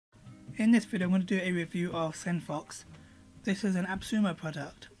In this video I'm going to do a review of Sendfox. This is an AppSumo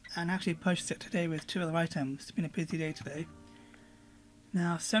product and I actually purchased it today with 2 other items. It's been a busy day today.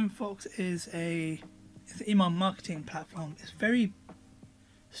 Now Sendfox is an email marketing platform. It's very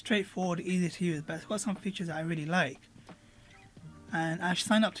straightforward, easy to use, but it's got some features that I really like. And I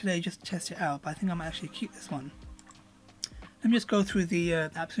signed up today just to test it out, but I think I might actually keep this one. Let me just go through the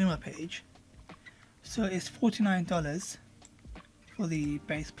AppSumo page. So it's $49 for the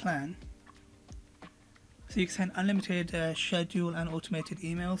base plan. So you can send unlimited scheduled and automated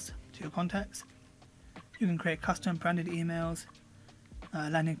emails to your contacts. You can create custom branded emails,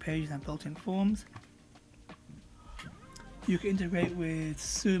 landing pages and built-in forms. You can integrate with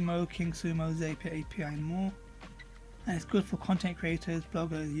Sumo, KingSumo, Zapier API and more. And it's good for content creators,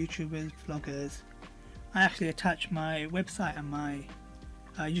 bloggers, YouTubers, vloggers. I actually attach my website and my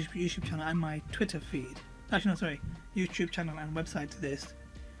YouTube channel and my Twitter feed. Actually no, sorry, YouTube channel and website to this.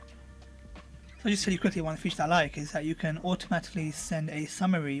 So I'll just tell you quickly one of the features I like is that you can automatically send a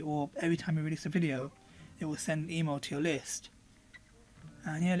summary, or every time you release a video it will send an email to your list.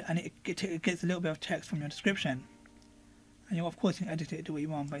 And yeah, and it gets a little bit of text from your description. And of course you can edit it, do what you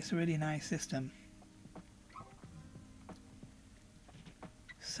want, but it's a really nice system.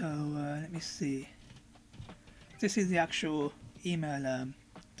 So let me see. This is the actual email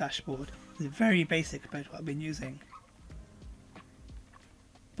dashboard. It's very basic compared to what I've been using,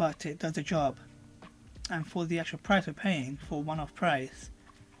 but it does the job. And for the actual price we're paying, for one-off price,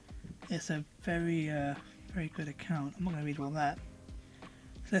 it's a very very good account. I'm not going to read all that.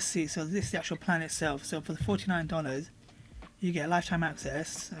 So let's see. So this is the actual plan itself. So for the $49 you get lifetime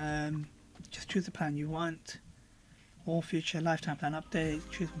access. Just choose the plan you want. All future lifetime plan updates.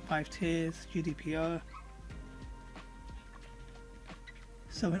 Choose from 5 tiers. GDPR.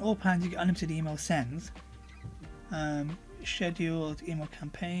 So in all plans you get unlimited email sends, scheduled email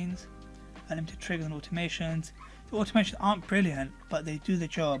campaigns, unlimited triggers and automations. The automations aren't brilliant, but they do the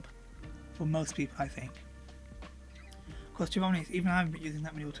job for most people, I think. Of course, to be honest, even I haven't been using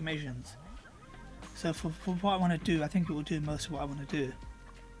that many automations. So for what I want to do, I think it will do most of what I want to do.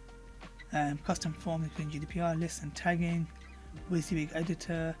 Custom forms including GDPR, lists and tagging, WYSIWYG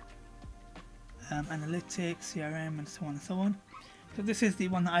editor, analytics, CRM, and so on and so on. So this is the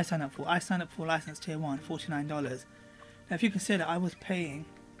one that I signed up for. I signed up for license tier 1, $49. Now if you consider I was paying,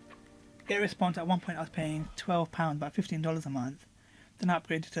 get response at one point I was paying £12, about $15 a month. Then I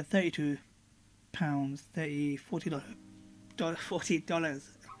upgraded to £32, $40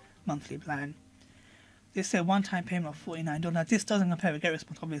 monthly plan. This is a one-time payment of $49. Now this doesn't compare with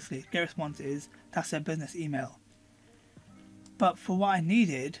GetResponse, obviously. GetResponse that's their business email. But for what I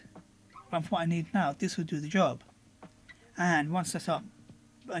needed, and for what I need now, this will do the job. And once I start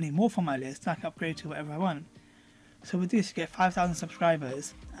earning more from my list, I can upgrade to whatever I want. So with this you get 5,000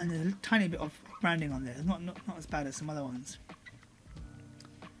 subscribers and there's a tiny bit of branding on there. It's not as bad as some other ones.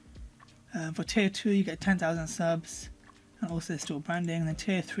 For tier 2 you get 10,000 subs and also there's still branding. And then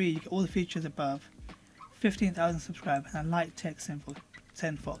tier 3 you get all the features above, 15,000 subscribers and light text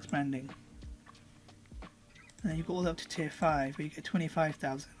Sendfox branding. And then you go all up to tier 5 where you get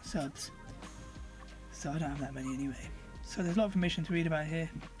 25,000 subs. So I don't have that many anyway. So there's a lot of information to read about here.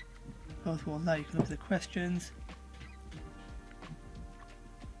 Both all that, you can look at the questions.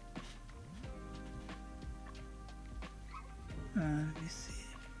 Let me see.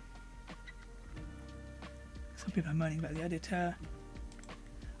 Some people are moaning about the editor.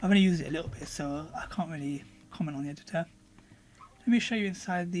 I've only used it a little bit, so I can't really comment on the editor. Let me show you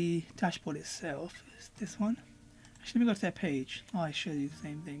inside the dashboard itself. It's this one. Actually, let me go to their page. Oh, I showed you the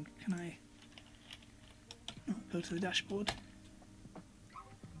same thing. Can I go to the dashboard?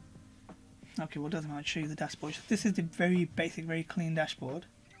 Okay, well it doesn't matter, I'll show you the dashboard. This is the very basic, very clean dashboard.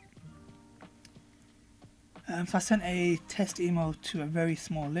 So I sent a test email to a very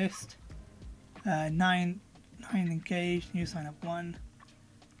small list. 9 engaged, new sign up 1.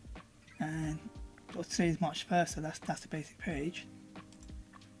 And today is March 1st, so that's the basic page.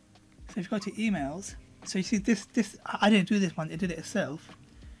 So if you go to emails, so you see this I didn't do this one, it did it itself.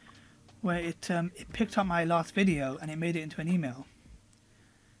 Where it picked up my last video and it made it into an email.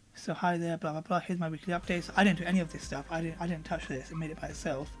 So hi there, blah blah blah, here's my weekly updates. I didn't do any of this stuff. I didn't touch this. It made it by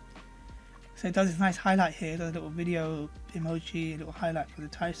itself. So it does this nice highlight here. It does a little video emoji, a little highlight for the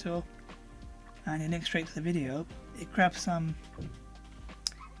title, and it links straight to the video. It grabs some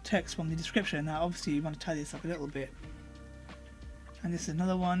text from the description. Now obviously you want to tidy this up a little bit. And this is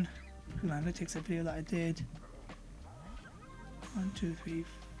another one. Google Analytics, a video that I did. 1, 2, 3, 4, 1, 2,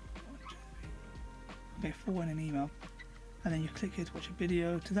 3. Okay, 4 in an email. And then you click here to watch a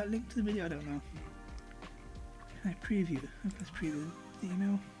video. Does that link to the video? I don't know. Can I preview? I press preview the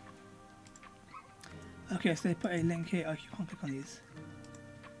email. Okay, so they put a link here. Oh, you can't click on these.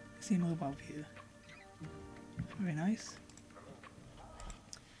 See mobile view. Very nice.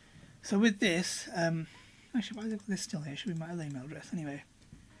 So with this, actually, why is this still here? It should be my other email address anyway.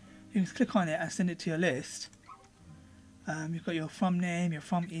 You can click on it and send it to your list. You've got your from name, your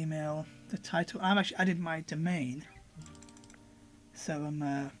from email, the title. I've actually added my domain. So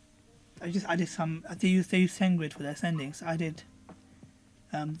I just added some. They use SendGrid for their sending. So I did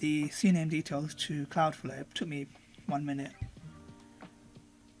the CNAME details to Cloudflare. It took me 1 minute.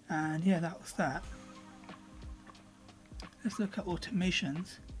 And yeah, that was that. Let's look at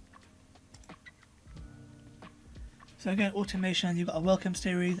automations. So again, automations, you've got a welcome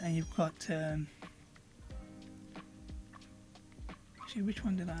series and you've got, actually which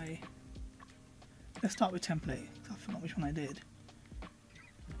one did let's start with template, I forgot which one I did.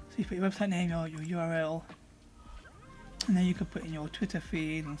 So you put your website name, your URL, and then you can put in your Twitter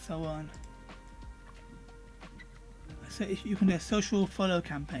feed and so on. So if you can do a social follow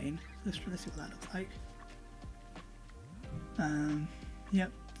campaign, let's see what that looks like.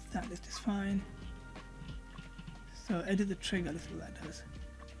 Yep, that list is fine. So edit the trigger, let's see what that does.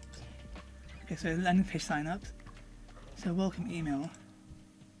 Okay, so landing page signups. So welcome email.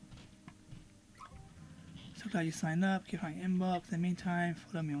 So glad you signed up, keep an eye on your inbox. In the meantime,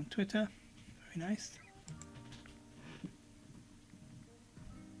 follow me on Twitter. Very nice.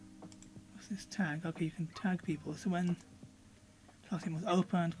 What's this tag? Okay, you can tag people. So when last name was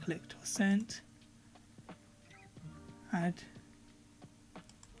opened, clicked or sent. Add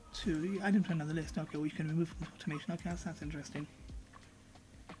them to another list. Okay, well you can remove from automation. Okay, that's interesting.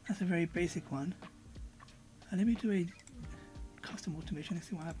 That's a very basic one. Let me do a custom automation and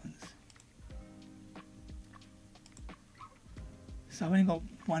see what happens. So I've only got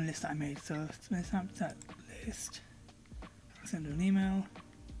one list that I made. So let's have that list. I'll send her an email.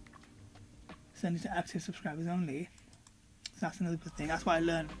 Send it to active subscribers only. So that's another good thing. That's what I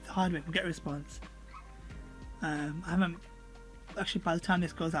learned the hard way from GetResponse. I haven't actually, by the time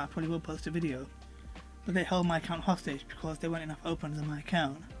this goes out, I probably will post a video, but they held my account hostage because there weren't enough opens on my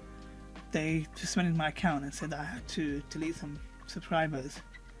account. They suspended my account and said that I had to delete some subscribers,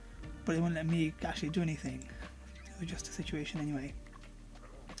 but they wouldn't let me actually do anything. It was just a situation anyway.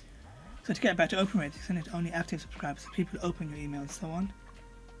 So to get back to open rate, you send it to only active subscribers, so people open your email and so on.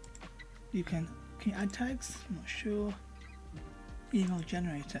 Can you add tags? I'm not sure. Email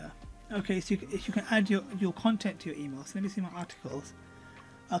generator. Okay, so you can add your content to your email. So let me see my articles.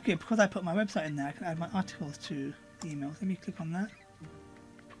 Okay, because I put my website in there, I can add my articles to the emails. Let me click on that.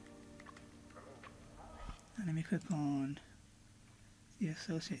 And let me click on the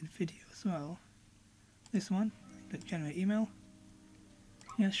associated video as well. This one, click generate email.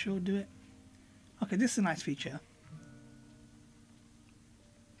 Yeah, sure, do it. Okay, this is a nice feature.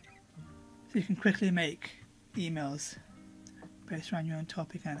 So you can quickly make emails based around your own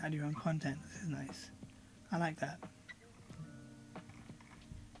topic and add your own content. This is nice. I like that.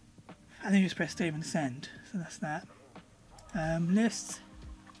 And then you just press save and send. So that's that. Lists.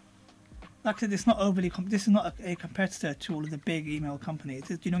 Like I said, it's not overly. This is not a competitor to all of the big email companies.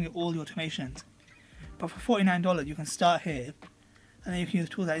 You don't get all the automations. But for $49, you can start here, and then you can use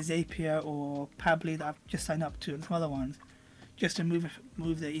tools like Zapier or Pabbly that I've just signed up to, and some other ones, just to move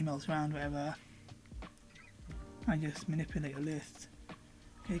the emails around, whatever. And just manipulate your list.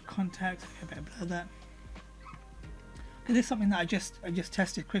 Okay, contacts. Okay, I better blur that. Okay, this is something that I just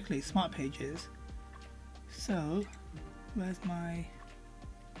tested quickly. Smart Pages. So, where's my?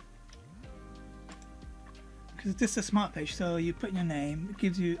 Because this is a smart page. So you put in your name. It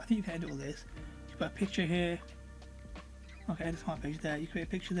gives you. I think you can edit all this. You put a picture here. Okay, edit smart page there. You create a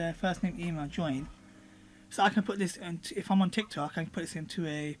picture there. First name, email, join. So I can put this into. If I'm on TikTok, I can put this into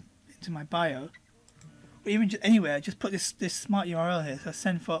my bio. Or even just anywhere, just put this smart URL here, so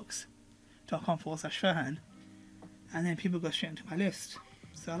sendfox.com/Ferhan, and then people go straight into my list.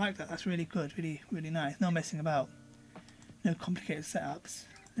 So I like that. That's really good, really nice. No messing about, no complicated setups.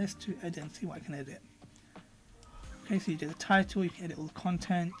 Let's do edit and see what I can edit. Okay, so you do the title, you can edit all the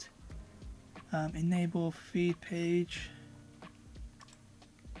content, enable feed page,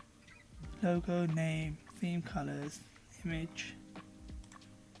 logo, name, theme, colors, image.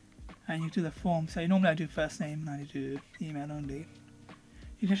 And you do the form. So normally I do first name and I do email only.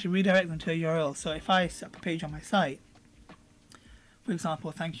 You can actually redirect them to a URL. So if I set up a page on my site, for example,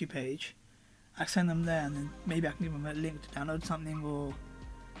 a thank you page, I send them there, and then maybe I can give them a link to download something, or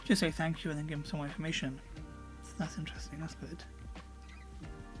just say thank you and then give them some more information. So that's interesting. That's good.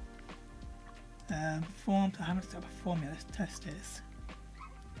 Forms. I haven't set up a form yet. Let's test this.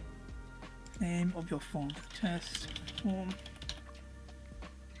 Name of your form. Test form.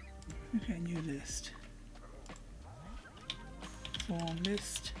 Okay, new list. form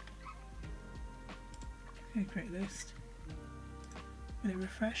list. Okay, create list. Will it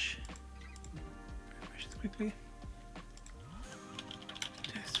refresh? Refresh this quickly.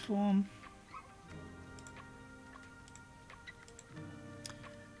 Test form.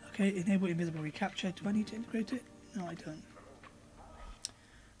 Okay, enable invisible reCAPTCHA. Do I need to integrate it? No, I don't.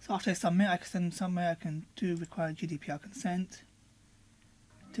 So after I submit, I can send somewhere. I can do require GDPR consent.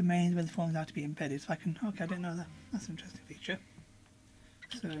 Domains where the forms have to be embedded. So I can. Okay, I didn't know that. That's an interesting feature.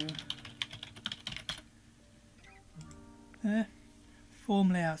 So there.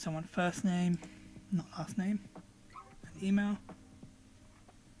 Form layout. So I want first name, not last name, and email.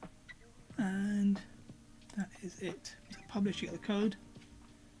 And that is it. So publish, you get the code.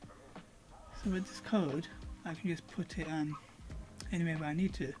 So with this code, I can just put it anywhere where I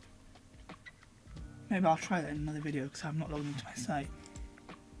need to. Maybe I'll try that in another video because I'm not logged into my site.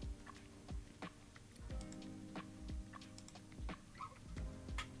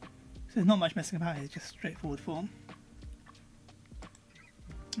 So there's not much messing about here, it's just a straightforward form.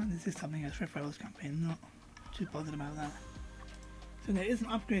 And this is something else for a Rails campaign, I'm not too bothered about that. So there is an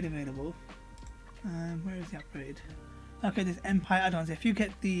upgrade available. Where is the upgrade? Okay, there's Empire add-ons. If you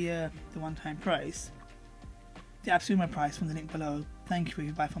get the one-time price, the absolute price from the link below, thank you if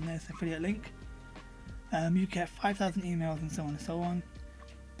you buy from this affiliate link. You get 5,000 emails and so on and so on.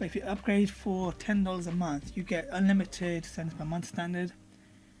 But if you upgrade for $10 a month, you get unlimited sends per month standard.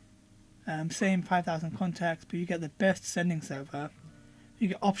 Same 5,000 contacts, but you get the best sending server. You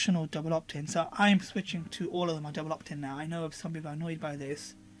get optional double opt-in. So I'm switching to all of them are double opt-in now. I know some people are annoyed by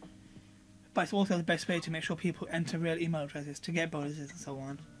this, but it's also the best way to make sure people enter real email addresses to get bonuses and so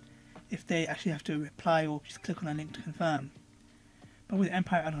on, if they actually have to reply or just click on a link to confirm. But with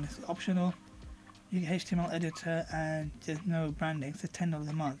Empire add-on, it's optional. You get HTML editor and there's no branding. It's $10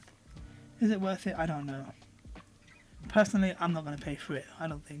 a month. Is it worth it? I don't know. Personally, I'm not going to pay for it. I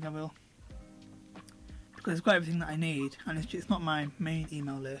don't think I will, because it's got everything that I need, and it's not my main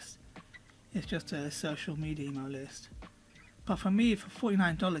email list. It's just a social media email list. But for me, for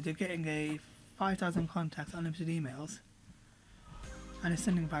 $49, you're getting a 5,000 contacts, unlimited emails, and it's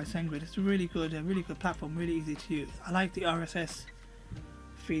sending by SendGrid. It's a really good platform, really easy to use. I like the RSS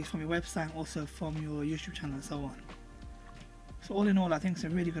feeds from your website, and also from your YouTube channel and so on. So all in all, I think it's a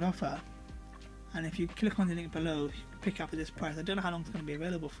really good offer. And if you click on the link below, you can pick it up at this price. I don't know how long it's going to be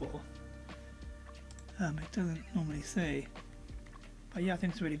available for. It doesn't normally say. But yeah, I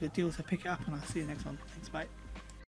think it's a really good deal, so pick it up and I'll see you next one. Thanks, bye.